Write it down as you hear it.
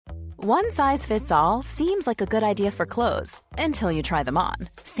One size fits all seems like a good idea for clothes until you try them on.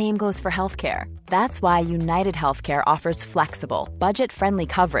 Same goes for healthcare. That's why United Healthcare offers flexible, budget-friendly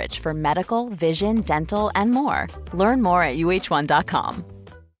coverage for medical, vision, dental, and more. Learn more at uh1.com.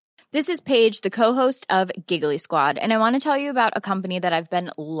 This is Paige, the co-host of Giggly Squad, and I want to tell you about a company that I've been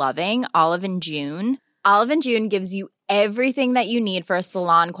loving, Olive and June. Olive and June gives you everything that you need for a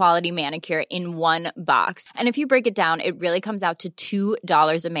salon-quality manicure in one box. And if you break it down, it really comes out to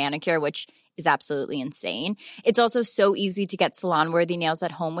 $2 a manicure, which is absolutely insane. It's also so easy to get salon-worthy nails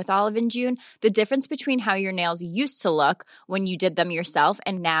at home with Olive and June. The difference between how your nails used to look when you did them yourself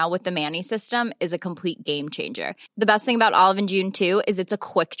and now with the Mani system is a complete game changer. The best thing about Olive and June, too, is it's a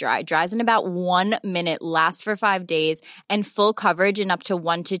quick dry. Dries in about 1 minute, lasts for 5 days, and full coverage in up to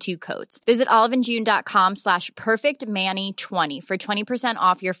 1 to 2 coats. Visit oliveandjune.com/perfectmani20 for 20%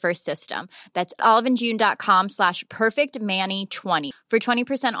 off your first system. That's oliveandjune.com/perfectmani20 for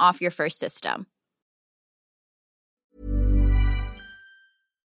 20% off your first system.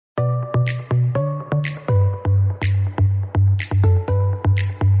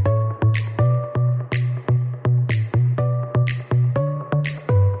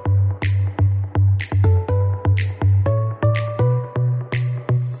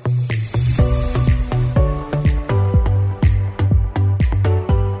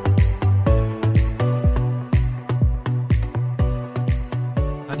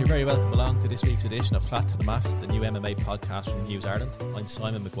 This week's edition of Flat to the Mat, the new MMA podcast from News Ireland. I'm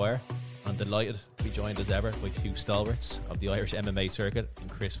Simon Maguire. I'm delighted to be joined as ever by two stalwarts of the Irish MMA circuit in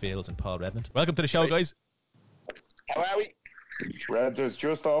Chris Fields and Paul Redmond. Welcome to the show, guys. How are we? Reds is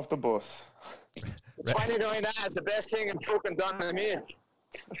just off the bus. It's funny doing that. It's the best thing in fucking Donaghmede.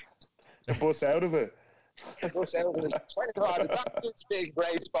 The bus out of it. The bus out of it. Swear to God, it's not this big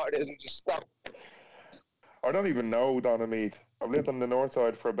great spot. It isn't just stop. I don't even know Donaghmede. I've lived on the north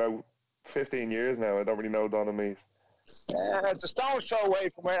side for about 15 years now. I don't really know Donaghmede. It's a stone's throw away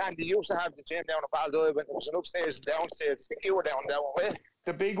from where Andy used to have the gym down at Baldoyle, but there was an upstairs and downstairs. I think you were down that way.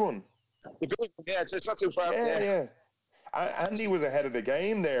 The big one. The big one, yeah. It's not too far. Yeah. Andy was ahead of the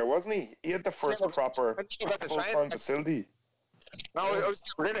game there, wasn't he? He had the first proper full-time facility. No, I was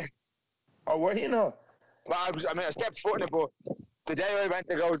never in it. Oh, were you not? Well, I stepped foot in it, but the day I went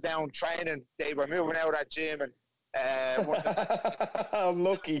to go down training, they were moving out of that gym and I'm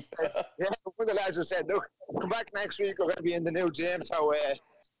lucky. Yeah, one of the lads who said, look, come back next week, we're going to be in the new gym, so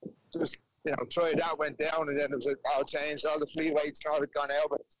just, try that, went down, and then it was all changed, all the free weights and all had gone out.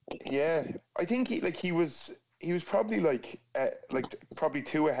 But yeah, I think he was probably probably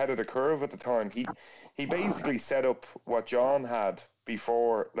too ahead of the curve at the time. He basically set up what John had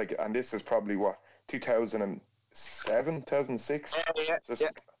before, and this is probably 2007, 2006.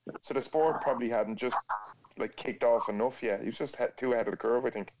 So the sport probably hadn't just kicked off enough yet. He was just too ahead of the curve,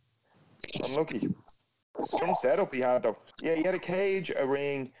 I think. Unlucky. Some setup he had though. Yeah, he had a cage, a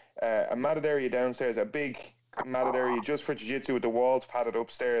ring, a matted area downstairs, a big matted area just for jiu-jitsu with the walls padded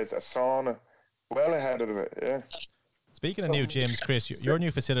upstairs, a sauna, well ahead of it. Yeah. Speaking of new gyms, Chris, your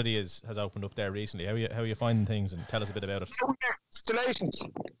new facility has opened up there recently. How are you finding things, and tell us a bit about it? Installations.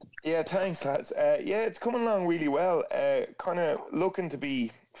 Yeah, thanks, lads. It's coming along really well. Kind of looking to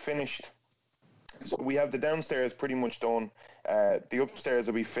be finished. So we have the downstairs pretty much done. The upstairs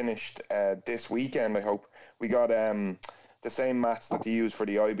will be finished this weekend, I hope. We got the same mats that they use for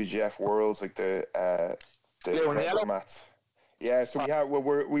the IBJJF Worlds, like the zebra mats. Yeah, so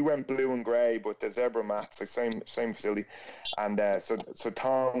we went blue and grey, but the zebra mats, the same facility. And so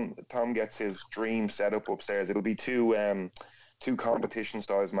Tom gets his dream setup upstairs. It'll be two competition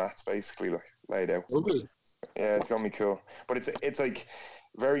styles mats basically laid out. Okay. Yeah, it's gonna be cool. But it's like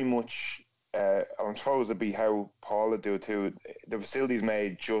very much. I'm supposed to be how Paul would do it too. The facility's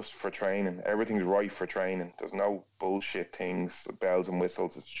made just for training. Everything's right for training. There's no bullshit things, bells and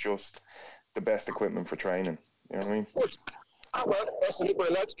whistles. It's just the best equipment for training. You know what I mean? Oh, well, that's a good way,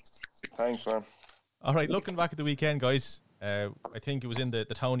 lads. Thanks, man. All right, looking back at the weekend, guys, I think it was in the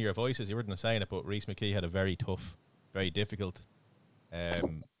tone of your voices. You weren't saying it, but Rhys McKee had a very tough, very difficult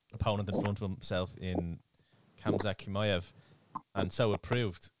opponent in front of himself in Khamzat Chimaev, and so it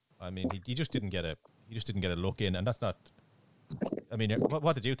proved. I mean, he just didn't get a look in, and that's not. I mean,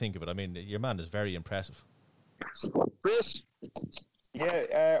 what did you think of it? I mean, your man is very impressive. Chris?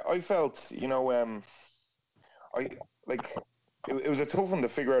 Yeah, I felt, it was a tough one to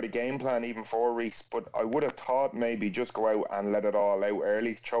figure out a game plan even for Rhys, but I would have thought maybe just go out and let it all out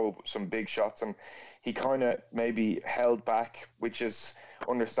early, throw some big shots, and he kind of maybe held back, which is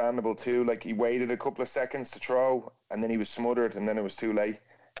understandable too. Like, he waited a couple of seconds to throw, and then he was smothered, and then it was too late.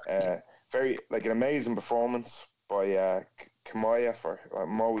 Very, an amazing performance by Chimaev, or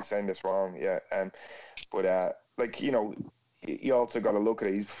I'm always saying this wrong, yeah. But like, you know, you also got to look at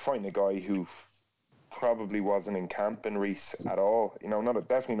it. He's fighting a guy who probably wasn't in camp in Reese at all. You know,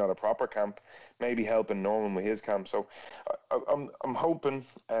 definitely not a proper camp. Maybe helping Norman with his camp. So I'm hoping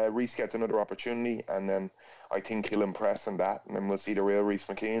Reese gets another opportunity, and then I think he'll impress in that, and then we'll see the real Reese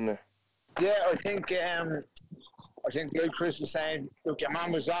McKee in there. Yeah, I think like Chris was saying, look, your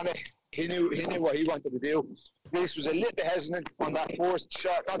man was on it. He knew what he wanted to do. Reese was a little bit hesitant on that first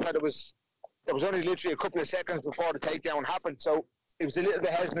shot. Not that it was only literally a couple of seconds before the takedown happened, so he was a little bit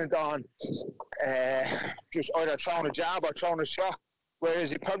hesitant on just either throwing a jab or throwing a shot.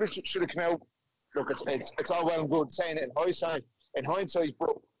 Whereas he probably should have come out. Look, it's all well and good saying it in hindsight, but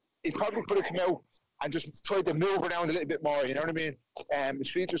he probably could have come out and just tried to move around a little bit more. You know what I mean?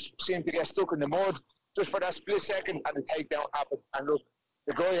 His feet just seemed to get stuck in the mud just for that split second, and the takedown happened. And look,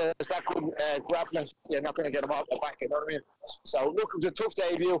 the guy has that good grappling, you're not going to get him off the back, you know what I mean? So, look, it was a tough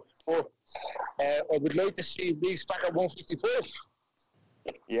debut, but I would like to see Reese back at 155.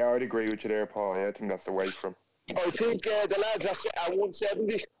 Yeah, I'd agree with you there, Paul. Yeah, I think that's the way for him. I think the lads at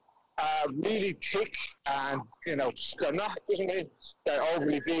 170 are really thick, and, you know, they're not, doesn't mean they're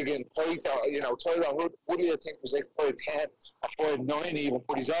overly big in height. You know, Tyron Woodley, I think, was like 5'10" or 5'9" even,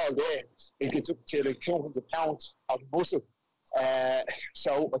 but he's all there. He gets up to like 200 pounds of muscle.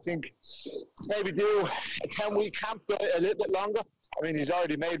 So I think maybe do a 10-week camp a little bit longer. I mean, he's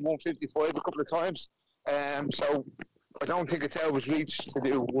already made 155 a couple of times. So I don't think it's out of his reach to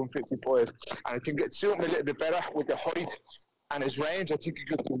do 155. And I think it suits him a little bit better with the height and his range. I think he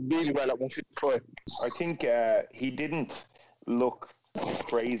could do really well at 155. I think he didn't look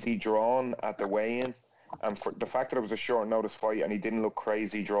crazy drawn at the weigh-in. And for the fact that it was a short notice fight and he didn't look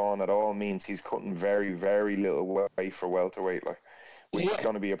crazy drawn at all means he's cutting very, very little weight for welterweight, which is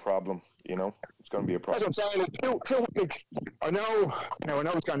going to be a problem. You know, it's going to be a problem. That's what I'm saying. I know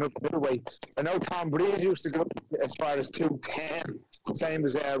it's gone up middleweight. I know Tom Breeze used to go as far as 210, same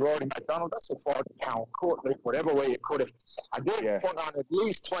as Rory McDonald. That's a 40-pound cut, like whatever way you cut it. I did put on at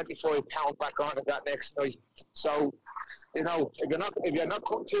least 25 pounds back on it that next night. So, you know, if you're not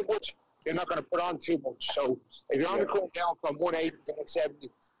cutting too much, you're not going to put on too much. So if you're only cutting down from 180 to 170,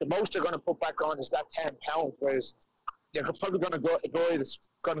 the most you're going to put back on is that 10 pounds, whereas you're probably going to go a guy that's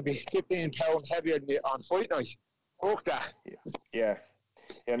going to be 15 pounds heavier than you on fight night. Fuck that. Yeah.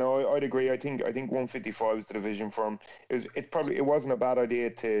 Yeah, no, I'd agree. I think 155 is the division for him. It wasn't a bad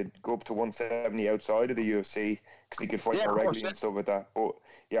idea to go up to 170 outside of the UFC because he could fight more regularly and stuff like that. But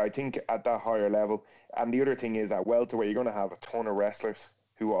yeah, I think at that higher level. And the other thing is at welterweight, you're going to have a ton of wrestlers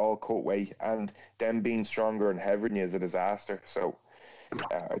who all cut weight, and them being stronger and heavier than you is a disaster. So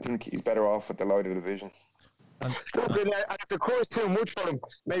I think he's better off at the lighter division. If the course too much for him,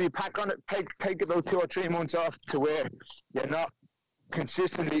 maybe pack on it, take about 2 or 3 months off to where you're not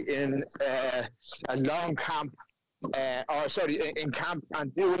consistently in a long camp, in camp,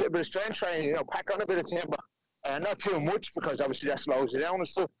 and do a little bit of strength training. You know, pack on a bit of timber. Not too much, because obviously that slows it down and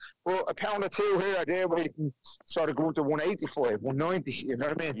stuff. But a pound or two here or there where you can sort of go up to 185, 190, you know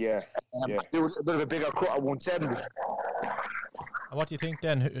what I mean? Yeah. Do a bit of a bigger cut at 170. And what do you think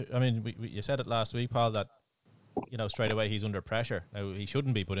then? I mean, you said it last week, Paul, that, you know, straight away he's under pressure. Now, he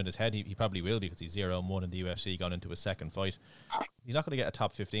shouldn't be, but in his head he probably will be, because he's 0-1 in the UFC, gone into his second fight. He's not going to get a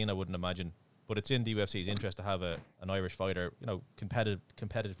top 15, I wouldn't imagine. But it's in the UFC's interest to have an Irish fighter, you know,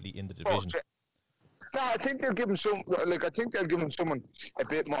 competitively in the division. No, I think they'll give him someone a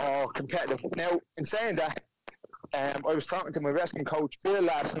bit more competitive. Now, in saying that, I was talking to my wrestling coach Bill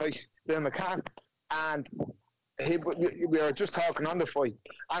last night, Bill McCann, and we were just talking on the fight.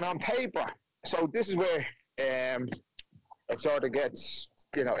 And on paper, so this is where it sort of gets,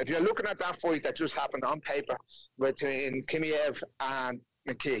 you know, if you're looking at that fight that just happened on paper between Chimaev and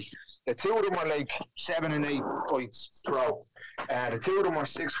McKee, the two of them are like 7 and 8 fights pro. The two of them are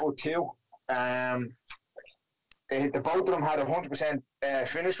 6'2". The both of them had 100%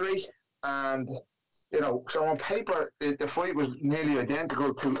 finish rate, and you know, so on paper the fight was nearly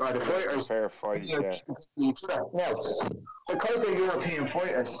identical to the fighters. Fair fight, yeah. Now, because they're European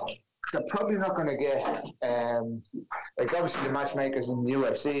fighters, they're probably not going to get like obviously the matchmakers in the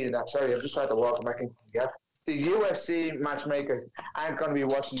UFC and that. Sorry, I've just tried to walk back into the gap. The UFC matchmakers aren't going to be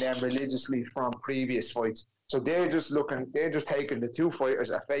watching them religiously from previous fights. So they're just taking the two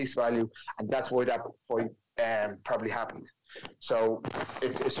fighters at face value, and that's why that fight probably happened. So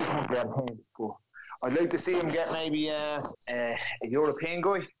it's just one of their points. But I'd like to see him get maybe a European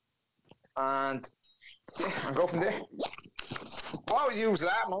guy, and go from there. I'll use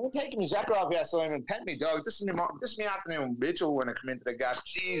that, man. I'm taking my jacket off here, Simon. Pet me, dog. This is my afternoon ritual when I come into the gas.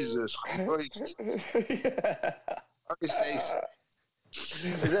 Jesus Christ. His face.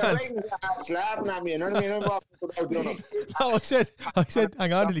 Is that right? It's laughing at me, you know what I mean? I'm walking without doing it. No, I said,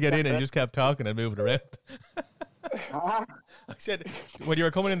 hang on till you get in, and you just kept talking and moving around. Ah, I said, when you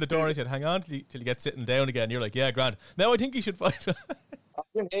were coming in the door, I said, hang on till you get sitting down again. You're like, yeah, grand. Now I think you should fight.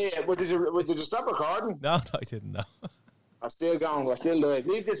 hey, did you stop recording? No, I didn't know. I'm still going. We're still live.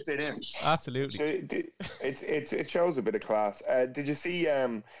 Leave this bit in. Absolutely. It shows a bit of class. Did you see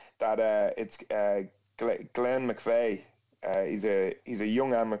that it's Glenn McVeigh? He's a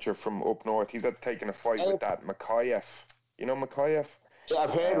young amateur from up north. He's taking a fight with that Makayev. You know Makayev? Yeah,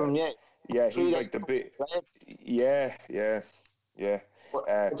 I've heard him. Yeah. Yeah, he's like the big. Yeah. It's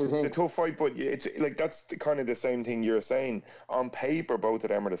a tough fight, but it's like that's kind of the same thing you're saying. On paper, both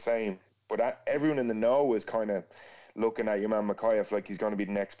of them are the same, but everyone in the know is kind of looking at your man Makayev like he's going to be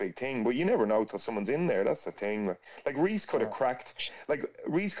the next big thing. But you never know till someone's in there. That's the thing. Like Reese could have cracked. Like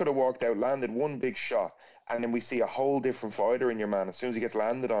Reese could have walked out, landed one big shot, and then we see a whole different fighter in your man as soon as he gets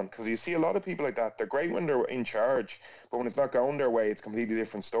landed on. Because you see a lot of people like that. They're great when they're in charge, but when it's not going their way, it's a completely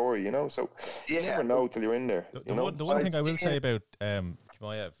different story. You know. So you never know till you're in there. The one thing I will say about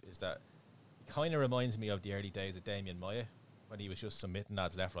Chimaev is that it kind of reminds me of the early days of Damien Maia when he was just submitting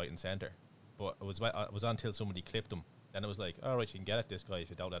lads left, right, and centre. But it was until somebody clipped him. Then it was like, all right, you can get at this guy if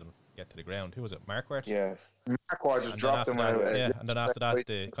you don't let him get to the ground. Who was it? Marquardt? Yeah. Marquardt just dropped him. And then after that,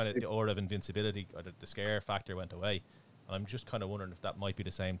 the kind of the aura of invincibility or the scare factor went away. And I'm just kind of wondering if that might be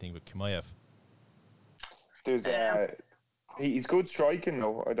the same thing with Chimaev. There's he's good striking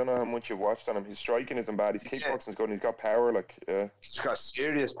though. I don't know how much you've watched on him. His striking isn't bad. His kickboxing's good. And he's got power. He's got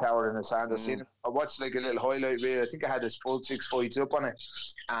serious power in his hand. I watched like a little highlight reel. I think I had his full 6 fights up on it,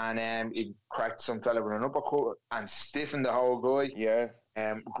 and he cracked some fella with an uppercut and stiffened the whole guy. Yeah.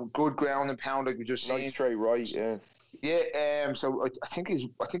 Good ground and pound like we just seen. Nice straight right. Yeah. Yeah. So I think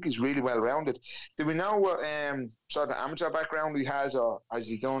he's really well rounded. Do we know what sort of amateur background he has, or has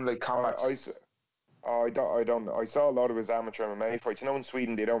he done like combat? I don't. I saw a lot of his amateur MMA fights. You know, in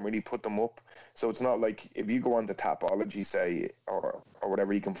Sweden they don't really put them up, so it's not like if you go on to Tapology, say, or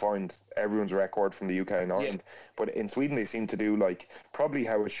whatever, you can find everyone's record from the UK and Ireland. Yeah. But in Sweden they seem to do like probably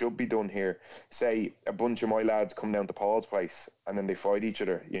how it should be done here. Say a bunch of my lads come down to Paul's place and then they fight each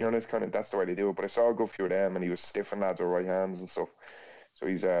other. You know, that's the way they do it. But I saw a good few of them, and he was stiffing lads with right hands and stuff. So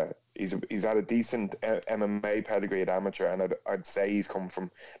he's had a decent MMA pedigree at amateur, and I'd say he's come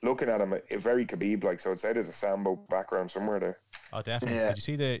from, looking at him, a very Khabib-like, so I'd say there's a Sambo background somewhere there. Oh, definitely. Yeah. Did you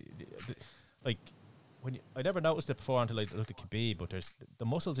see the like, I never noticed it before until I looked at Khabib, but there's the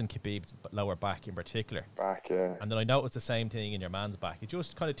muscles in Khabib's lower back in particular. Back, yeah. And then I noticed the same thing in your man's back. It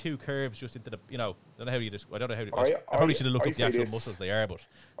just kind of two curves just into the, I don't know how you just, I don't know how to, I probably should have looked up the actual muscles they are, but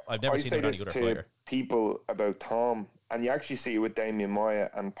I've never seen any other fighter. People about Tom, and you actually see it with Damien Maia,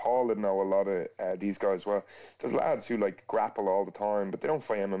 and Paul would know a lot of these guys well. There's lads who like grapple all the time, but they don't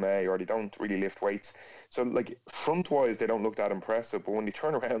fight MMA or they don't really lift weights. So like front wise, they don't look that impressive, but when you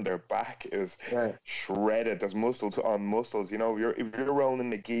turn around, their back is shredded. There's muscles on muscles. You know, if you're rolling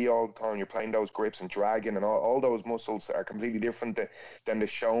the gi all the time, you're playing those grips and dragging, and all those muscles are completely different than the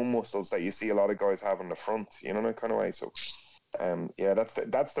show muscles that you see a lot of guys have in the front. You know, that kind of way. So.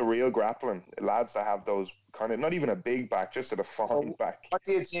 That's the real grappling. Lads that have those kind of, not even a big back, just a defined back. What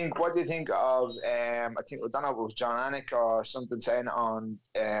do you think of? I don't know if it was John Anik or something saying on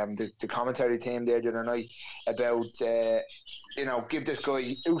the commentary team there the other night about give this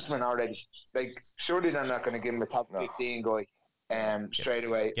guy Usman already. Like surely they're not going to give him a top 15 guy straight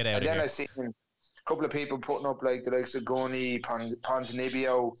away. Get out and of then here. I seen a couple of people putting up like the likes of Goni,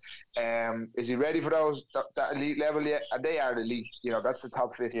 Ponzinibbio. Is he ready for that elite level yet? And they are elite. You know, that's the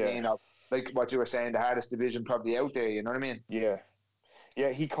top 15 of, like what you were saying, the hardest division probably out there. You know what I mean? Yeah. Yeah,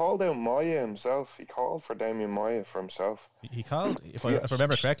 he called out Maia himself. He called for Damien Maia for himself. He called, if I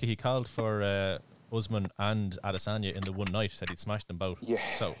remember correctly, he called for Usman and Adesanya in the one night. Said he'd smashed them both. Yeah.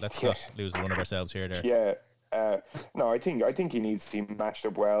 So let's not lose the one of ourselves here. There. Yeah. No, I think he needs to be matched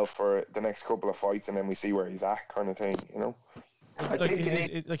up well for the next couple of fights, and then we see where he's at, kind of thing, you know.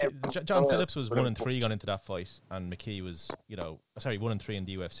 John Phillips was 1-3 going into that fight, and McKee was, 1-3 in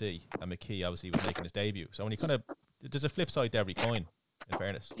the UFC, and McKee obviously was making his debut. So when you there's a flip side to every coin, in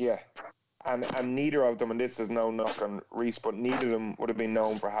fairness. Yeah, and neither of them, and this is no knock on Reese, but neither of them would have been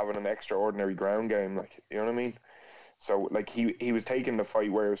known for having an extraordinary ground game, like, you know what I mean? So, like, he was taking the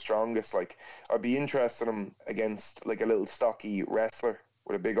fight where he was strongest. Like, I'd be interested in him against, like, a little stocky wrestler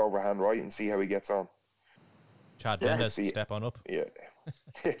with a big overhand right and see how he gets on. Chad Mendes, step on up. Yeah.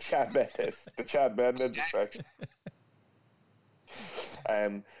 Chad Mendes. The Chad Mendes effect.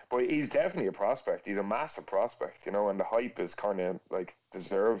 But he's definitely a prospect. He's a massive prospect, you know, and the hype is kind of, like,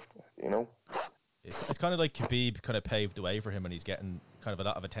 deserved, you know. it's kind of like Khabib kind of paved the way for him, and he's getting kind of a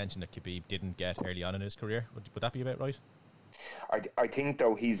lot of attention that Khabib didn't get early on in his career. Would that be about right? I think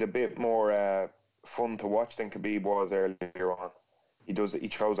though he's a bit more fun to watch than Khabib was earlier on. He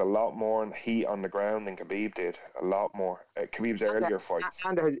throws a lot more heat on the ground than Khabib did. A lot more. Khabib's earlier fights.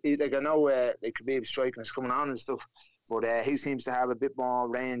 And like I know, like Khabib's striking is coming on and stuff, but he seems to have a bit more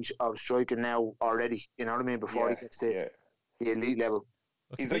range of striking now already. You know what I mean? Before he gets to the elite level.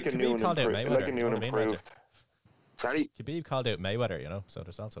 Well, He's Khabib, like a new called out Mayweather. like a new and improved. Sorry? Khabib called out Mayweather, you know, so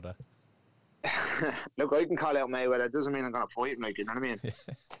there's also that. Look, I can call out Mayweather. It doesn't mean I'm going to fight him, like, you know what I mean?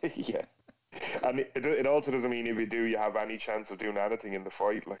 Yeah. And it also doesn't mean if you do, you have any chance of doing anything in the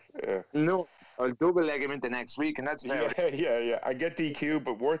fight. Like, no, I'll double leg him into next week, and that's about it. Yeah. I get DQ,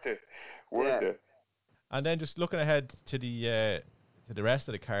 but worth it. Worth it. And then just looking ahead to the rest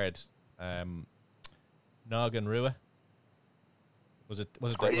of the card, Nog and Rua. Was it the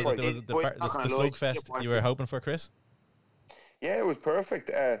slugfest you were hoping for, Chris? Yeah, it was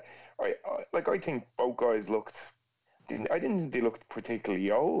perfect. I think both guys looked. I didn't think they looked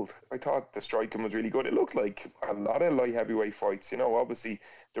particularly old. I thought the striking was really good. It looked like a lot of light heavyweight fights. You know, obviously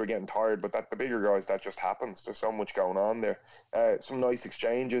they were getting tired, but the bigger guys, that just happens. There's so much going on there. Some nice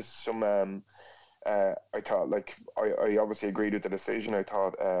exchanges. Some. I thought I obviously agreed with the decision. I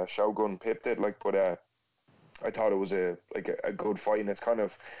thought Shogun pipped it. But I thought it was a good fight, and it's kind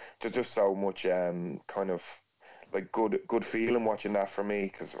of there's just so much kind of. Like good feeling watching that for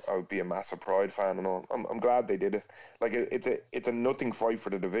me, because I would be a massive Pride fan and all. I'm glad they did it. Like it's a nothing fight for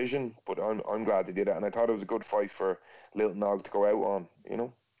the division, but I'm glad they did it, and I thought it was a good fight for Little Nog to go out on. You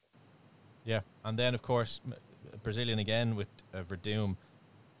know. Yeah, and then of course Brazilian again with Verdum.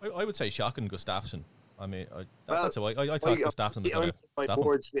 I would say shocking Gustafsson. I mean, that's a way. I thought Gustafsson was going to stop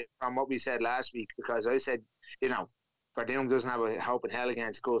him. From what we said last week, because I said, you know, Verdum doesn't have a hope in hell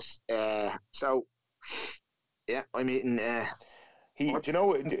against Gus. So. Yeah, I mean, do you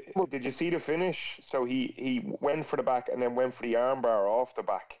know? Did you see the finish? So he went for the back and then went for the armbar off the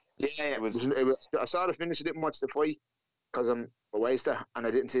back. Yeah, it was. I saw the finish. I didn't watch the fight because I'm a waster, and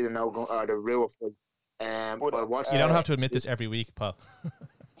I didn't see the the real fight. You don't have to admit this every week, Paul.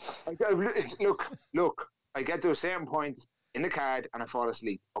 Look. I get to a certain point in the card and I fall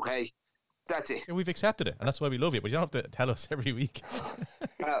asleep. Okay, that's it. Yeah, we've accepted it, and that's why we love you. But you don't have to tell us every week.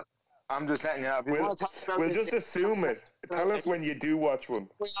 I'm just letting you know. We'll just assume it. Tell us when you do watch one.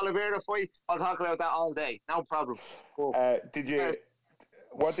 Oliveira fight, I'll talk about that all day. No problem. Cool.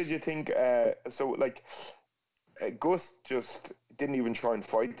 What did you think? Gus just didn't even try and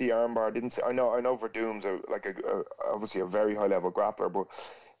fight the armbar. Didn't say, I know Verdum's obviously a very high level grappler, but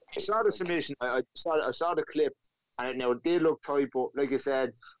I saw the submission. I saw the clip, and it did look tight. But like I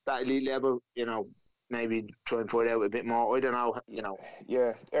said, that elite level, you know. Maybe try and find out a bit more. I don't know, you know.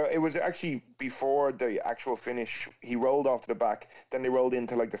 Yeah, it was actually before the actual finish. He rolled off to the back. Then they rolled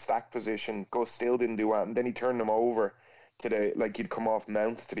into the stack position. Gus still didn't do that, and then he turned them over to he'd come off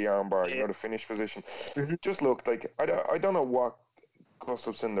mount to the armbar. Yeah. You know, the finish position. Mm-hmm. Just looked like I don't know what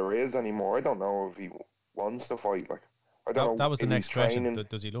Gustafsson there is anymore. I don't know if he wants to fight. I don't know. That was the next question.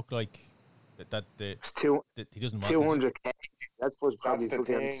 Does he look like that he doesn't want 200K? That's probably the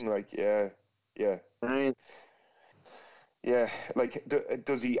thing. Yeah. Right. Yeah,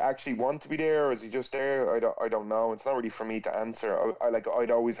 does he actually want to be there, or is he just there? I don't know. It's not really for me to answer. I'd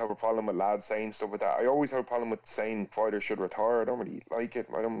always have a problem with lads saying stuff like that. I always have a problem with saying fighters should retire. I don't really like it.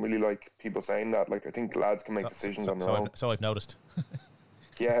 I don't really like people saying that. I think lads can make decisions on their own. So I've noticed.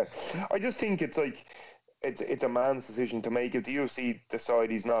 Yeah, I just think it's a man's decision to make. If the UFC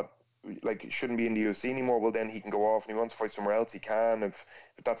decide he's not shouldn't be in the UFC anymore, well then he can go off, and he wants to fight somewhere else, he can. If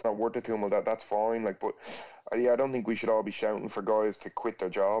that's not worth it to him, well that's fine. But I don't think we should all be shouting for guys to quit their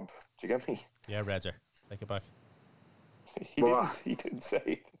job. Do you get me? Yeah, Redzer, take it back. He didn't say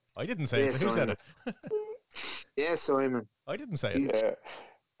it. I didn't say it. So who said it? Yeah, Simon. I didn't say it.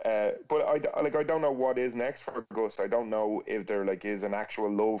 Yeah. But I don't know what is next for Gus. I don't know if there is an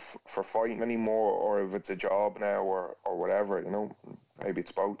actual love for fighting anymore, or if it's a job now, or whatever. You know, maybe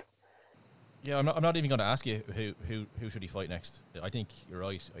it's both. Yeah, I'm not even going to ask you who should he fight next. I think you're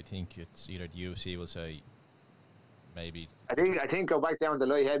right. I think it's either the UFC will say maybe. I think go back down to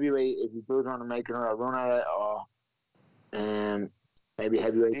light heavyweight if you do want to make another run at it, or maybe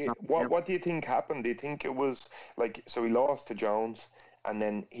heavyweight. What do you think happened? Do you think it was so he lost to Jones, and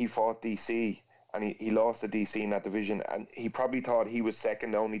then he fought DC, and he lost to DC in that division, and he probably thought he was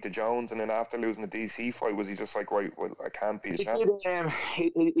second only to Jones, and then after losing the DC fight, was he just right, well, I can't be the champion? He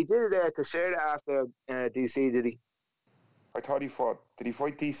did it to share it after DC, did he? I thought did he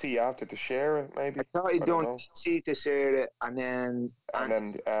fight DC after to share it, maybe? I thought he'd done DC to share it, and then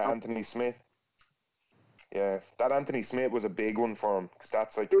Anthony Smith. Yeah, that Anthony Smith was a big one for him because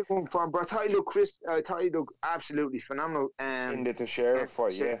that's like Big one for him, but I thought he looked absolutely phenomenal. in the Teixeira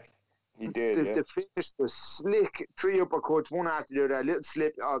fight. Yeah, he did. The finish was slick, 3 uppercuts, one after the other, a little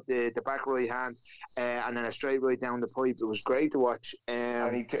slip of the back right hand, and then a straight right down the pipe. It was great to watch.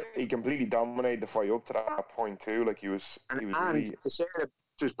 And he completely dominated the fight up to that point too. Like he was really. Teixeira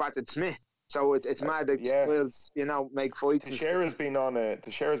just battered Smith. So it's mad that make fights. Teixeira's been on a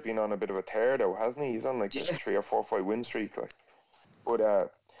bit of a tear though, hasn't he? He's on like a 3 or 4 fight win streak. Like, but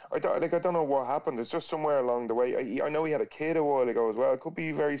I don't know what happened. It's just somewhere along the way. I know he had a kid a while ago as well. It could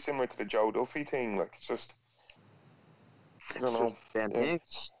be very similar to the Joe Duffy thing. Like it's just I don't know.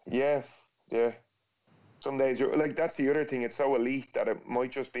 Yeah. Some days you're like that's the other thing. It's so elite that it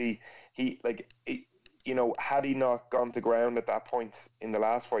might just be had he not gone to ground at that point in the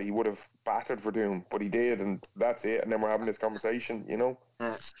last fight, he would have battered Verdum, but he did, and that's it. And then we're having this conversation, Verdum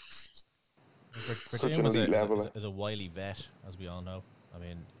is a wily vet, as we all know. I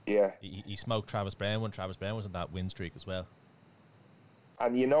mean, yeah, he smoked Travis Brown when Travis Brown was in that win streak as well.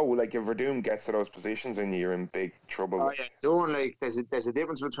 And if Verdum gets to those positions, and you're in big trouble. Oh yeah, there's a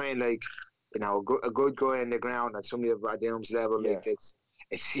difference between a good guy in the ground and somebody at Verdum's level. Yeah. Like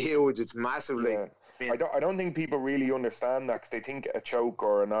it's huge, it's massive. Yeah. I don't think people really understand that because they think a choke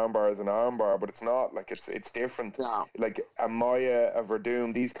or an armbar is an armbar, but it's not. Like it's different. No. Like a Maya, a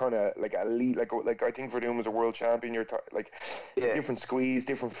Verdum, these kind of like elite. Like I think Verdum was a world champion. It's a different squeeze,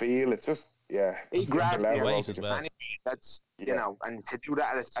 different feel. It's just he grabbed the weight as well. That's and to do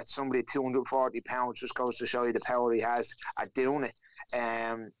that at somebody 240 pounds just goes to show you the power he has at doing it.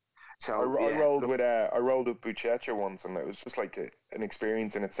 So I rolled with Buchecha once, and it was just like an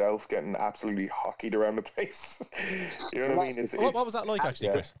experience in itself, getting absolutely hockeyed around the place. You know what I mean? What was that like, actually,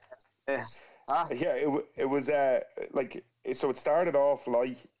 Chris? It was so it started off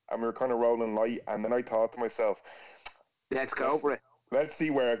light, and we were kind of rolling light, and then I thought to myself, let's go for it. Let's see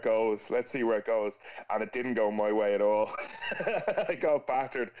where it goes. And it didn't go my way at all. I got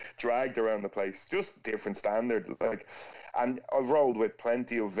battered, dragged around the place. Just different standard. And I've rolled with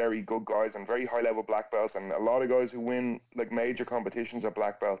plenty of very good guys and very high level black belts, and a lot of guys who win like major competitions at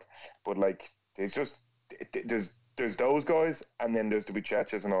black belt. But there's those guys, and then there's the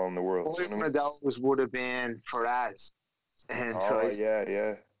Buchechas and all in the world. One of those would have been Faraz.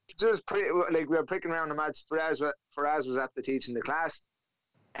 Yeah. Just we were picking around the match. Faraz was after teaching the class,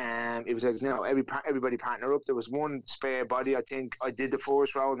 and it was like everybody partner up. There was one spare body. I think I did the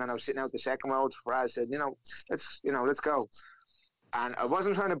first round, and then I was sitting out the second round. Faraz said, let's go. And I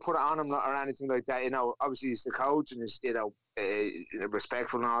wasn't trying to put it on him or anything like that. Obviously he's the coach and he's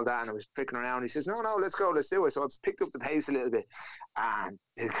respectful and all that. And I was picking around. He says, no, let's go, let's do it. So I picked up the pace a little bit, and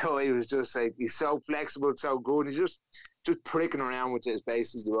the guy was just like, he's so flexible, so good. He's just pricking around with his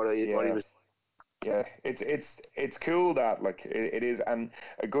basically what he was. Yeah, it's cool that it is, and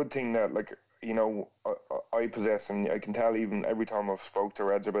a good thing that I possess, and I can tell even every time I've spoke to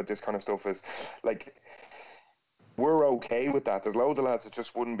Reds about this kind of stuff is we're okay with that. There's loads of lads that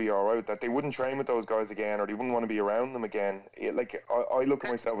just wouldn't be alright, that they wouldn't train with those guys again, or they wouldn't want to be around them again. I look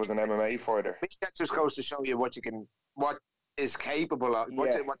at myself as an MMA fighter. I think that just goes to show you what is capable of.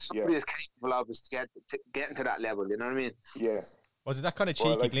 What somebody is capable of is getting to that level. You know what I mean? Yeah. Was it that kind of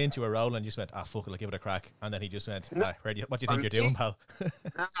cheeky glint you were rolling and you just went, fuck it, I'll give it a crack, and then he just went, what do you think you're doing, pal?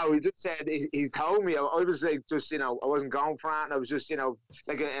 No, he just said, he told me, I was like, just, I wasn't going for it, and I was just,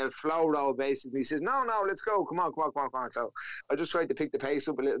 like a flow roll, basically. He says, no, let's go, come on. So I just tried to pick the pace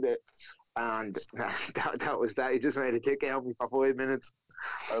up a little bit, and that was that. He just made a ticket out me for 5 minutes.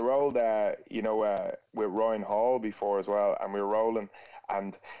 I rolled, with Ryan Hall before as well, and we were rolling,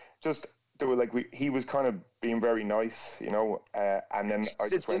 and just... he was kind of being very nice, and then I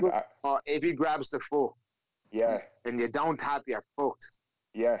just went... if he grabs the foot, and you don't tap, you're fucked.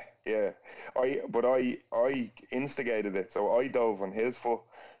 Yeah. I instigated it, so I dove on his foot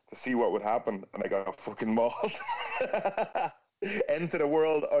to see what would happen, and I got fucking mauled. Into the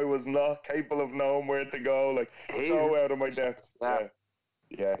world I was not capable of knowing where to go, so out of my depth.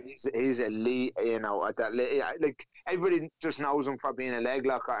 Yeah. He's elite, at that. Everybody just knows him for being a leg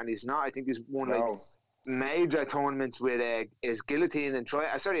locker, and he's not. I think he's won major tournaments with his guillotine and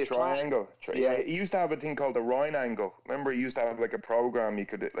triangle. He used to have a thing called the Rhine angle. Remember, he used to have a program you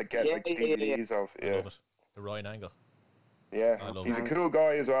could get DVDs of. Yeah, I love it. The Rhine angle. Yeah, he's a cool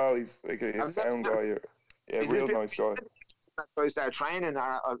guy as well. He's like a sound guy. Yeah, real nice guy. So I started training.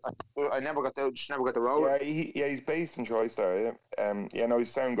 I never got the road. Yeah, he's based in TriStar. Yeah, he's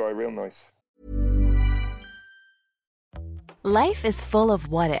a sound guy, real nice. Life is full of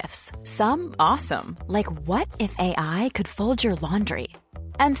what ifs. Some awesome, like what if AI could fold your laundry?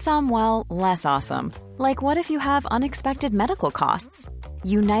 And some, well, less awesome. Like what if you have unexpected medical costs?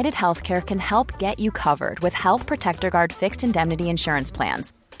 United Healthcare can help get you covered with Health Protector Guard fixed indemnity insurance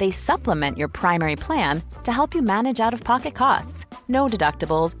plans. They supplement your primary plan to help you manage out-of-pocket costs. No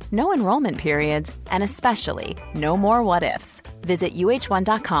deductibles, no enrollment periods, and especially no more what-ifs. Visit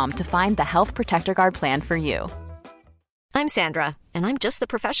uh1.com to find the Health Protector Guard plan for you. I'm Sandra, and I'm just the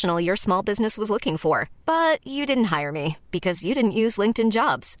professional your small business was looking for. But you didn't hire me because you didn't use LinkedIn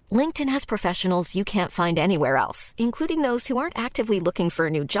Jobs. LinkedIn has professionals you can't find anywhere else, including those who aren't actively looking for a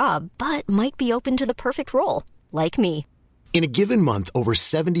new job, but might be open to the perfect role, like me. In a given month, over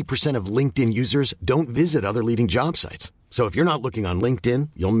 70% of LinkedIn users don't visit other leading job sites. So if you're not looking on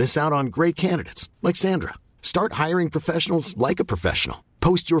LinkedIn, you'll miss out on great candidates like Sandra. Start hiring professionals like a professional.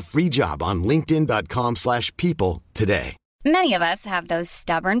 Post your free job on linkedin.com/people today. Many of us have those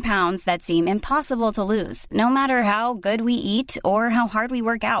stubborn pounds that seem impossible to lose, no matter how good we eat or how hard we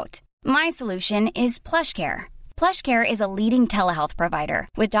work out. My solution is PlushCare. PlushCare is a leading telehealth provider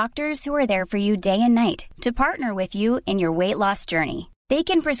with doctors who are there for you day and night to partner with you in your weight loss journey. They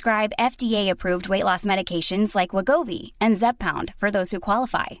can prescribe FDA-approved weight loss medications like Wegovy and Zepbound for those who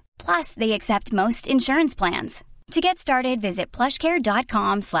qualify. Plus, they accept most insurance plans. To get started, visit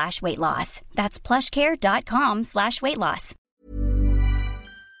plushcare.com/weightloss. That's plushcare.com/weightloss.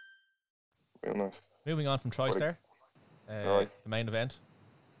 Real nice. Moving on from TriStar, the main event,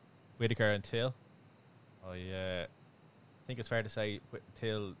 Whittaker and Till. I think it's fair to say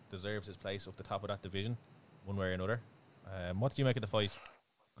Till deserves his place up the top of that division, one way or another. What do you make of the fight,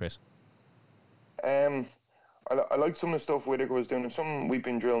 Chris? I like some of the stuff Whittaker was doing. It's something we've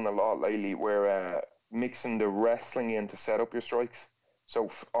been drilling a lot lately, where mixing the wrestling in to set up your strikes. So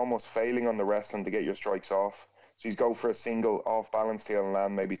almost failing on the wrestling to get your strikes off. So he's go for a single off balance tail and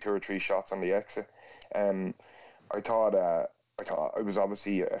land maybe 2 or 3 shots on the exit. I thought it was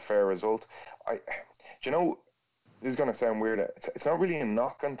obviously a fair result. Do you know, this is going to sound weird. It's not really a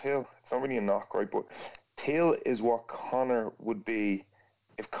knock on Till. It's not really a knock, right? But Till is what Conor would be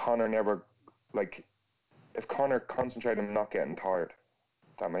if Conor never, if Conor concentrated on not getting tired.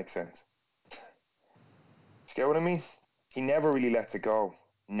 If that makes sense. You get what I mean? He never really lets it go.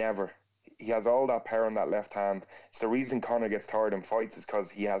 Never. He has all that power in that left hand. It's the reason Conor gets tired in fights is because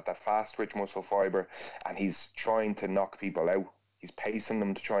he has that fast twitch muscle fibre and he's trying to knock people out. He's pacing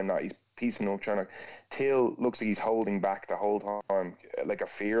them to try and not. He's piecing them up, trying to. Till looks like he's holding back the whole time, like a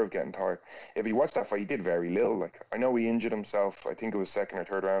fear of getting tired. If you watch that fight, he did very little. I know he injured himself. I think it was 2nd or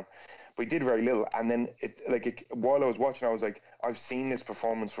 3rd round, but he did very little. And then while I was watching, I was like, I've seen this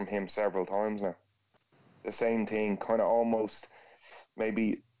performance from him several times now. The same thing, kind of almost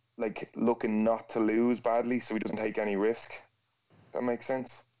maybe looking not to lose badly so he doesn't take any risk. That makes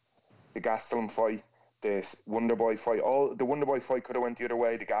sense. The Gastelum fight, the Wonderboy fight, the Wonderboy fight could have went the other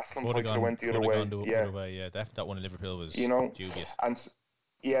way. The Gastelum fight could have went the other way. Yeah, that one in Liverpool was dubious. And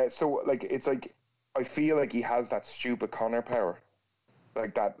yeah, so it's I feel like he has that stupid Conor power.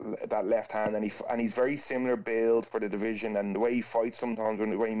 That left hand, and he's very similar build for the division, and the way he fights sometimes,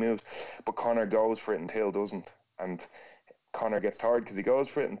 the way he moves, but Conor goes for it and Till doesn't, and Conor gets tired because he goes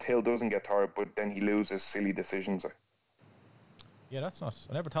for it, and Till doesn't get tired, but then he loses silly decisions. Yeah, that's not.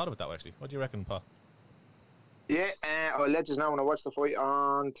 I never thought of it that way, actually. What do you reckon, Paul? Yeah, I'll let you know when I watch the fight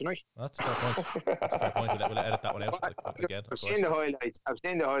on tonight. That's a fair point. That's a fair point. We'll edit that one out again. I've seen the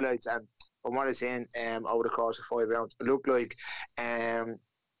highlights, and from what I've seen over the course of 5 rounds, it looked like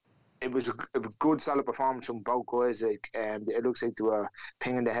it was a good, solid performance from both guys. It looks like they were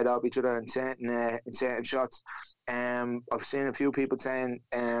pinging the head off each other in certain shots. I've seen a few people saying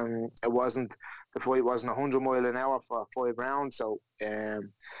the fight wasn't 100 mile an hour for 5 rounds. So I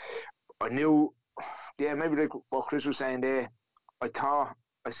knew. Yeah, maybe like what Chris was saying there. I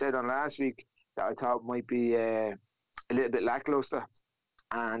said on last week that I thought might be a little bit lackluster,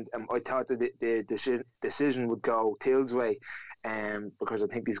 and I thought that the decision would go Till's way, because I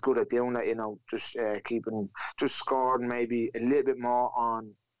think he's good at doing that. Just scoring maybe a little bit more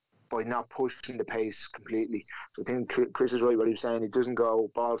by not pushing the pace completely. So I think Chris is right what he was saying. He doesn't go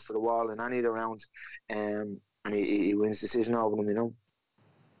balls to the wall in any of the rounds, and he wins decision over them.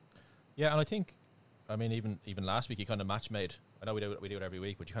 Yeah, and I think. I mean, even last week, he kind of match made. I know we do it every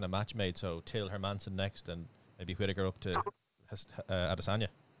week, but you kind of match made. So Till Hermanson next, and maybe Whittaker up to Adesanya.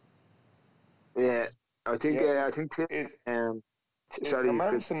 Yeah, I think Till. Is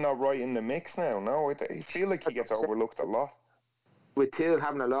Hermanson not right in the mix now? No, I feel like he gets overlooked a lot. With Till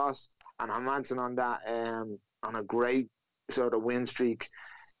having a loss and Hermanson on that on a great sort of win streak,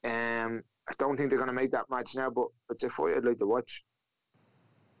 I don't think they're going to make that match now. But it's a fight I'd like to watch.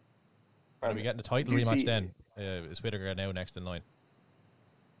 Are we getting the title rematch then? Is Whittaker now next in line?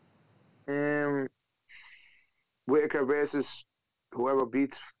 Whitaker versus whoever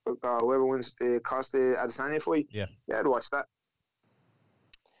wins the Costa Adesanya fight. Yeah, I'd watch that.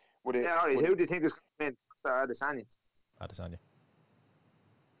 Who do you think is going to win Adesanya? Adesanya.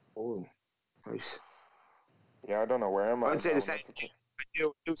 Oh, nice. Yeah, I don't know where I'm at. I'd say the same.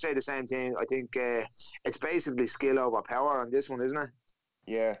 You say the same thing. I think it's basically skill over power on this one, isn't it?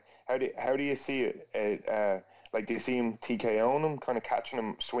 Yeah. How do you see it? Like, do you see him TKOing him, kind of catching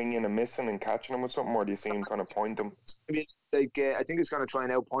him, swinging and missing and catching him with something, or do you see him kind of point him? I think he's going to try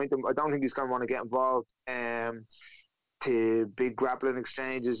and outpoint him. I don't think he's going to want to get involved to big grappling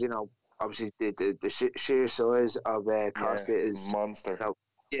exchanges. You know, obviously the sheer size of Costa is monster. You know,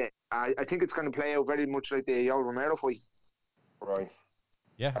 yeah, I think it's going to play out very much like the Yoel Romero fight. Right.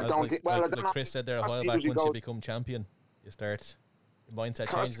 Yeah, I don't think. Well, like Chris said there a while back, once you become champion, your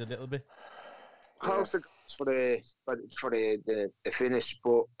mindset changes a little bit. Costa goes for the finish,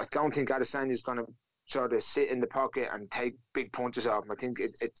 but I don't think Adesanya is going to sort of sit in the pocket and take big punches off him. I think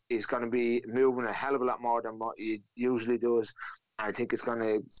it's going to be moving a hell of a lot more than what he usually does. I think it's going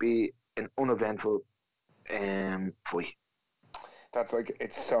to be an uneventful fight. That's like,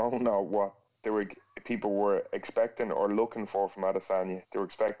 it's so not what people were expecting or looking for from Adesanya. They were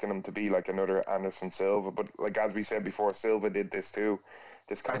expecting him to be like another Anderson Silva, but like as we said before, Silva did this too.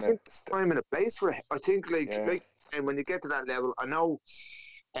 This kind of time and a place for it. I think like and when you get to that level, I know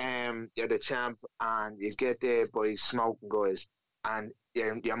you're the champ and you get there by smoking guys, and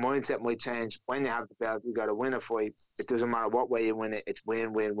your mindset might change. When you have the belt, you got to win a fight. It doesn't matter what way you win it. It's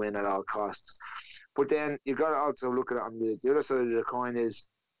win, win, win at all costs. But then you got to also look at it on the other side of the coin is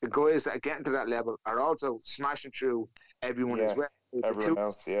the guys that are getting to that level are also smashing through everyone as well. Everyone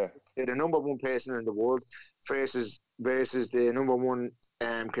else, yeah. They're the number one person in the world versus the number one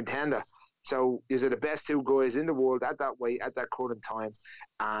contender. So these are the best two guys in the world at that weight at that current time,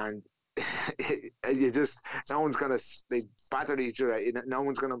 and no one's gonna batter each other. No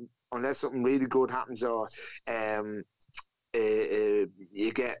one's gonna, unless something really good happens or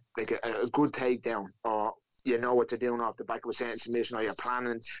you get like a good takedown, or you know what they're doing off the back of a certain submission, or you're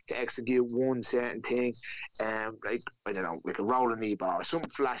planning to execute one certain thing, like I don't know, like a rolling knee bar or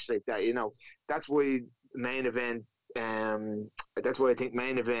something flash like that. You know, that's why main event. That's why I think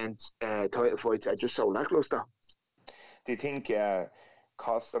main event title fights are just so lackluster. Do you think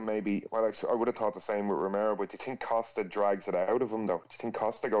Costa maybe? Well, I would have thought the same with Romero, but do you think Costa drags it out of him though? Do you think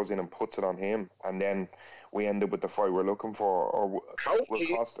Costa goes in and puts it on him, and then we end up with the fight we're looking for, or will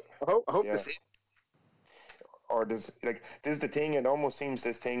Costa? I hope to see. Or does, like, this is the thing? It almost seems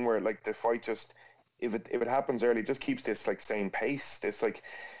this thing where like the fight just, if it happens early, it just keeps this like same pace. This like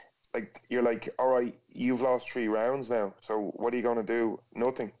you're like, all right, you've lost 3 rounds now, so what are you going to do?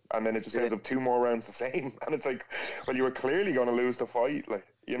 Nothing. And then it just ends up 2 more rounds the same, and it's like, well, you were clearly going to lose the fight, like,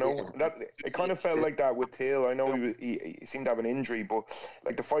 you know. That it kind of felt like that with Till. I know he seemed to have an injury, but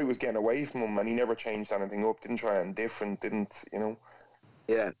like the fight was getting away from him, and he never changed anything up, didn't try anything different, didn't, you know.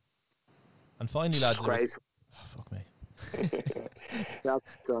 Yeah. And finally, lads, fuck me. That's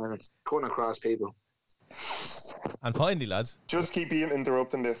cutting across people. And finally, lads, just keep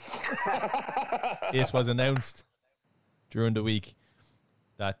interrupting this. It was announced during the week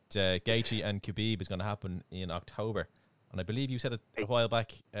that Gaethje and Khabib is going to happen in October, and I believe you said it a while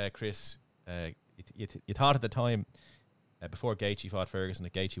back, Chris. You thought at the time before Gaethje fought Ferguson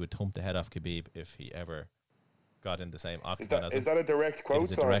that Gaethje would thump the head off Khabib if he ever got in the same octagon as him. Is that a direct quote?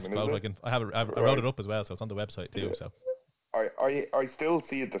 It's a direct quote. I wrote it up as well, so it's on the website too. So I still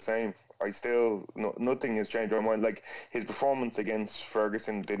see it the same. Nothing has changed in my mind. Like, his performance against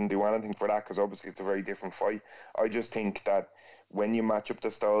Ferguson didn't do anything for that, because obviously it's a very different fight. I just think that when you match up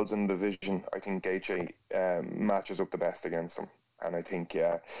the styles in the division, I think Gaethje matches up the best against him, and I think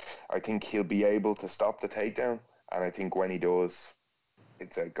he'll be able to stop the takedown. And I think when he does,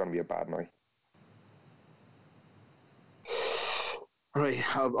 it's going to be a bad night. Right,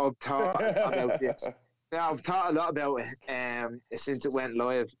 I've thought about this. Yeah, I've thought a lot about it since it went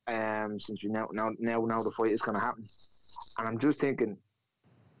live. Since we now know the fight is going to happen, and I'm just thinking.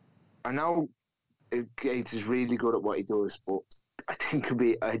 I know Gates is really good at what he does, but I think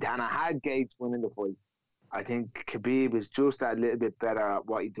Khabib. And I had Gates winning the fight. I think Khabib is just that little bit better at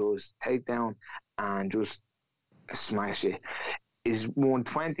what he does, take down and just smash it. He's won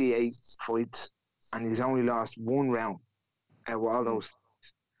 28 fights, and he's only lost 1 round out of all those.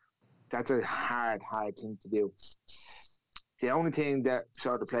 That's a hard thing to do. The only thing that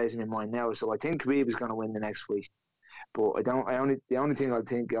sort of plays in my mind now, so I think Khabib is going to win the next fight, but the only thing I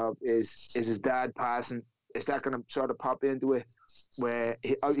think of is his dad passing. Is that going to sort of pop into it? Where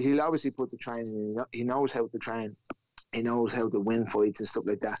he'll obviously put the training in. He knows how to train, He knows how to win fights and stuff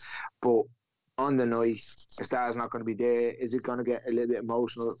like that. But on the night, the star's not going to be there. Is it going to get a little bit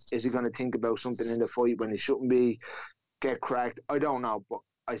emotional? Is he going to think about something in the fight when he shouldn't be? Get cracked? I don't know, but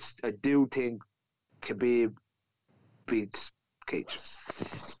I do think Khabib beats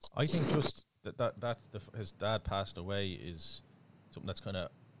Gaethje. I think just that his dad passed away is something that's kind of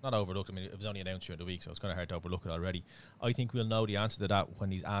not overlooked. I mean, it was only announced during the week, so it's kind of hard to overlook it already. I think we'll know the answer to that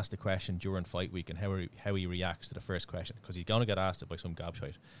when he's asked the question during fight week and how he reacts to the first question, because he's going to get asked it by some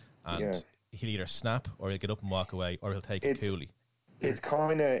gobshite, and he'll either snap or he'll get up and walk away, or he'll take it coolly. It's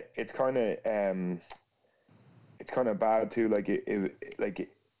kind of bad too. Like if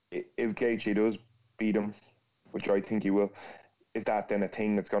Gaethje does beat him, which I think he will, is that then a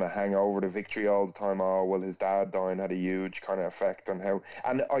thing that's going to hang over the victory all the time? Oh, well, his dad dying had a huge kind of effect on how,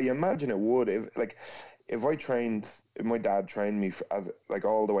 and I imagine it would. If my dad trained me as like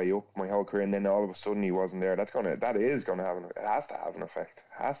all the way up my whole career, and then all of a sudden he wasn't there, it has to have an effect.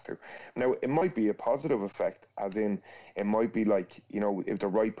 It has to. Now, it might be a positive effect, as in it might be like, you know, if the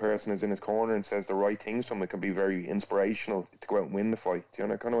right person is in his corner and says the right thing, it can be very inspirational to go out and win the fight, you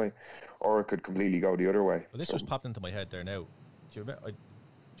know, kind of way, or it could completely go the other way. Well, this just popped into my head there now. Do you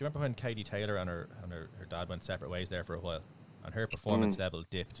remember when Katie Taylor and her dad went separate ways there for a while, and her performance level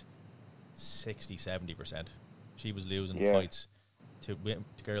dipped 60-70%? She was losing fights to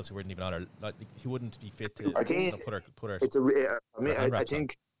girls who weren't even on her. Like, he wouldn't be fit to put her. I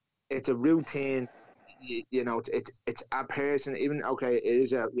think it's a routine. You know, it's a person. Even okay, it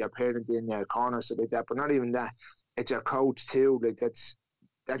is your parent in your corner, so like that. But not even that. It's your coach too. Like that's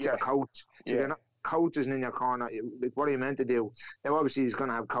your coach. So they're not coaches in your corner. Like, what are you meant to do? Now, obviously, he's going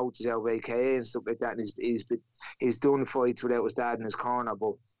to have coaches out of AKA and stuff like that, and he's done fights without his dad in his corner,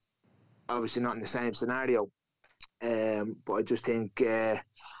 but obviously not in the same scenario. But I just think,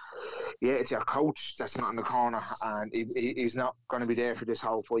 it's your coach that's not in the corner, and he's not going to be there for this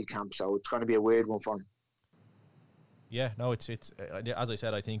whole fight camp, so it's going to be a weird one for him. Yeah, no, it's as I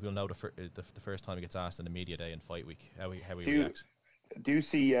said, I think we'll know the first time he gets asked in the media day in fight week how he reacts. Do you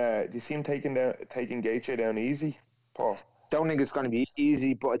see him taking Gaethje down easy, Paul? Don't think it's going to be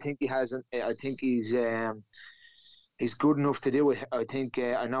easy, but I think he hasn't. I think he's good enough to do it. I think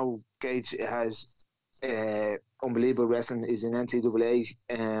I know Gaethje has unbelievable wrestling. He's in NCAA.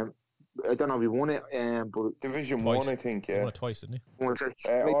 I don't know if he won it, but Division twice. 1, I think. Yeah, he won it twice, didn't he?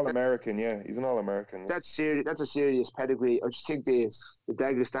 All-American. Yeah, he's an All-American. That's serious. That's a serious pedigree. I just think the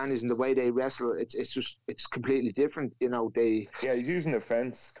Dagestanis and the way they wrestle, it's completely different. You know, he's using the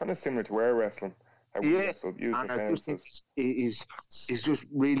fence, kind of similar to our wrestling. And I just think he's just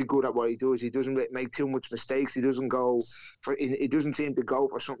really good at what he does. He doesn't make too much mistakes. He doesn't he doesn't seem to go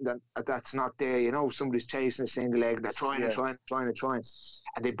for something that's not there. You know, somebody's chasing a single leg, they're trying,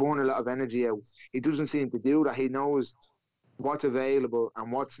 and they burn a lot of energy out. He doesn't seem to do that. He knows what's available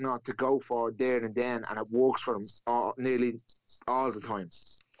and what's not to go for there and then, and it works for him nearly all the time.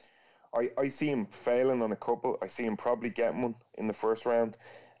 I see him failing on a couple. I see him probably getting one in the first round,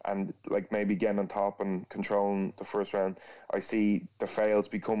 and like maybe getting on top and controlling the first round. I see the fails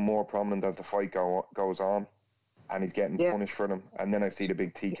become more prominent as the fight goes on, and he's getting punished for them. And then I see the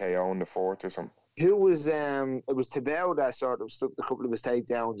big TKO in the fourth or something. Who was it was Tibau that sort of stuck a couple of his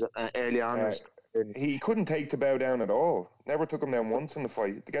takedowns early on. He couldn't take Tibau down at all. Never took him down once in the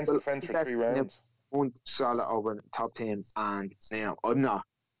fight against the fence for 3 rounds. One solid over top team, and you know, I'm not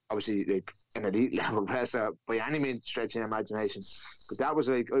obviously like an elite level wrestler by any means stretching imagination, but that was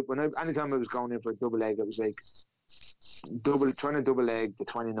like anytime I was going in for a double leg, it was like trying to double leg the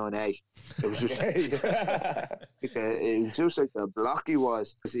 29A. It was just it was just like the block he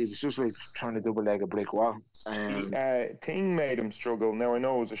was. It was just like trying to double leg a brick wall. Ting made him struggle. Now I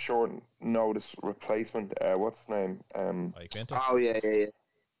know it was a short notice replacement. What's his name? Oh yeah.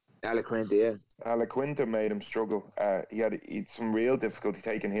 Alaquinta, yeah. Alaquinta made him struggle. He had some real difficulty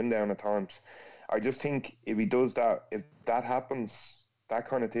taking him down at times. I just think if he does that, if that happens, that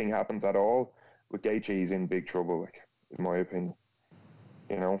kind of thing happens at all, with Gaethje, he's in big trouble, like, in my opinion.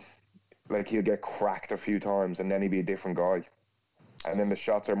 You know? Like, he'll get cracked a few times and then he'll be a different guy. And then the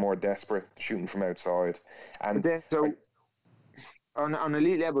shots are more desperate, shooting from outside. And then, so, on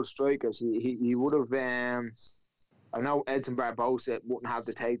elite level strikers, he would have... I know Edson Barbosa wouldn't have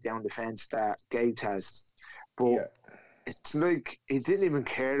the takedown defense that Gates has, but it's like he didn't even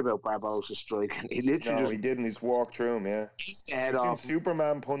care about Barbosa striking. He literally he didn't. He's walked through him. Yeah, head off,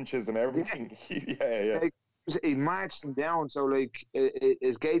 Superman punches and everything. Yeah. he marched him down. So, like,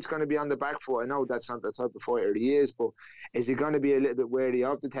 is Gates going to be on the back foot? I know that's not the type of fighter he is, but is he going to be a little bit wary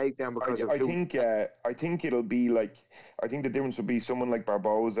of the takedown? Because I think it'll be like, I think the difference would be someone like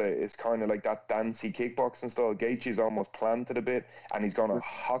Barboza is kind of like that dancey kickboxing style. Gaethje's almost planted a bit, and he's going to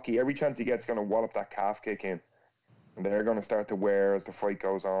hockey. Every chance he gets, going to wallop that calf kick in. And they're going to start to wear as the fight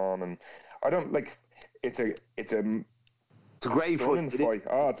goes on. And I don't, like, it's a great stunning fight.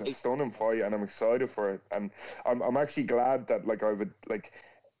 Oh, it's a stunning fight, and I'm excited for it. And I'm actually glad that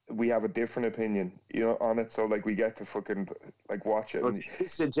we have a different opinion, on it. So like we get to fucking like watch it.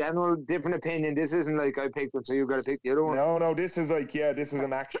 It's a general different opinion. This isn't like I picked one, so you got to pick the other one. No, this is like this is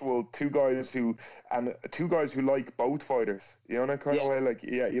an actual two guys who like both fighters. That kind of way. Like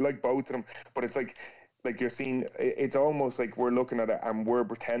you like both of them, but it's like you're seeing. It's almost like we're looking at it and we're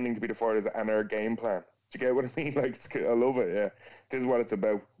pretending to be the fighters and our game plan. Do you get what I mean? Like, I love it, yeah. This is what it's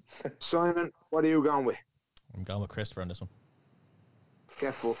about. Simon, what are you going with? I'm going with Christopher on this one.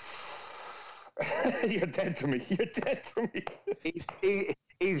 Careful. You're dead to me.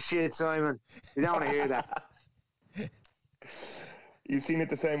 Eat shit, Simon. You don't want to hear that. You've seen it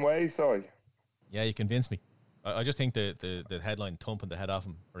the same way, Si? Yeah, you convinced me. I just think the headline thumping the head off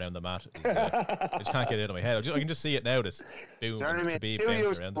him around the mat is, I just can't get it out of my head. I can just see it now, this boom and Khabib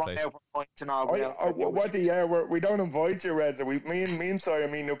bouncing around the place. We don't invite you, Reds. Me and Si are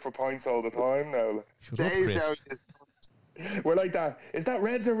meeting up for points all the time now. Shut up, Chris. We're like that. Is that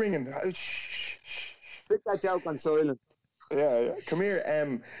Reds are ringing? Shh. Put that joke on silent. Yeah. Come here.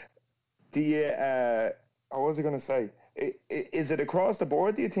 What was I going to say? Is it across the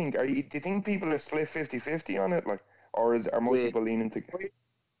board, do you think? Do you think people are split 50-50 on it? Like, or are most people leaning to...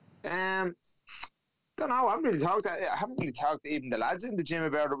 Don't know. I haven't really talked to even the lads in the gym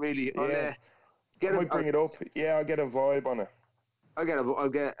about it, really. Yeah. I might bring it up. Yeah, I'll get a vibe on it. I'll get a vibe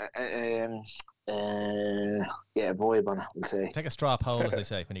on it, we'll say. Take a straw poll, as they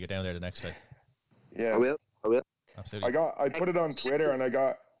say, when you get down there the next day. Yeah. I will. Absolutely. I put it on Twitter, and I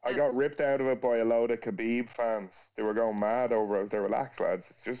got ripped out of it by a load of Khabib fans. They were going mad over it. They were relaxed, lads.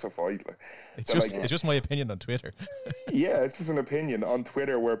 It's just a fight. It's just my opinion on Twitter. Yeah, it's just an opinion on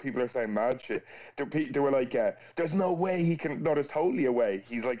Twitter where people are saying mad shit. They were like, there's no way he can... No, there's totally a way.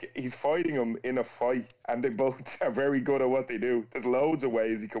 He's fighting him in a fight, and they both are very good at what they do. There's loads of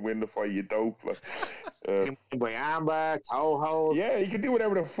ways he can win the fight, you dope. By armbar, toe hold. Yeah, he can do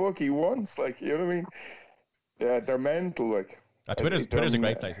whatever the fuck he wants. Like, you know what I mean? Yeah, they're mental, like... Twitter's a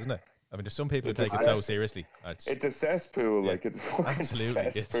great place, isn't it? I mean, there's some people who take it so seriously. It's a cesspool, like it's a fucking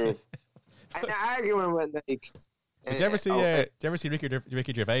cesspool. And they're arguing with like. Did you ever see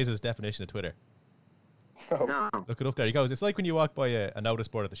Ricky Gervais's definition of Twitter? No. Look it up there. He goes, it's like when you walk by a notice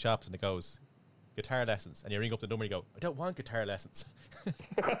board at the shops and it goes, guitar lessons, and you ring up the number and you go, I don't want guitar lessons.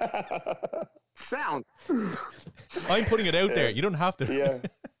 Sound. I'm putting it out there. You don't have to.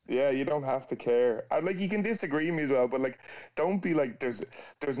 Yeah, you don't have to care. Like, you can disagree with me as well, but like, don't be like,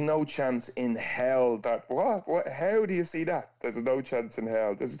 there's no chance in hell that what? How do you see that? There's no chance in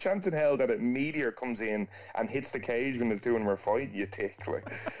hell. There's a chance in hell that a meteor comes in and hits the cage when it's doing our fight. You tick, like.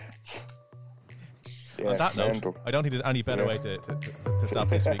 On that note, I don't think there's any better way to stop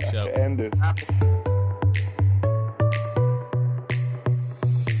this week's show. End this.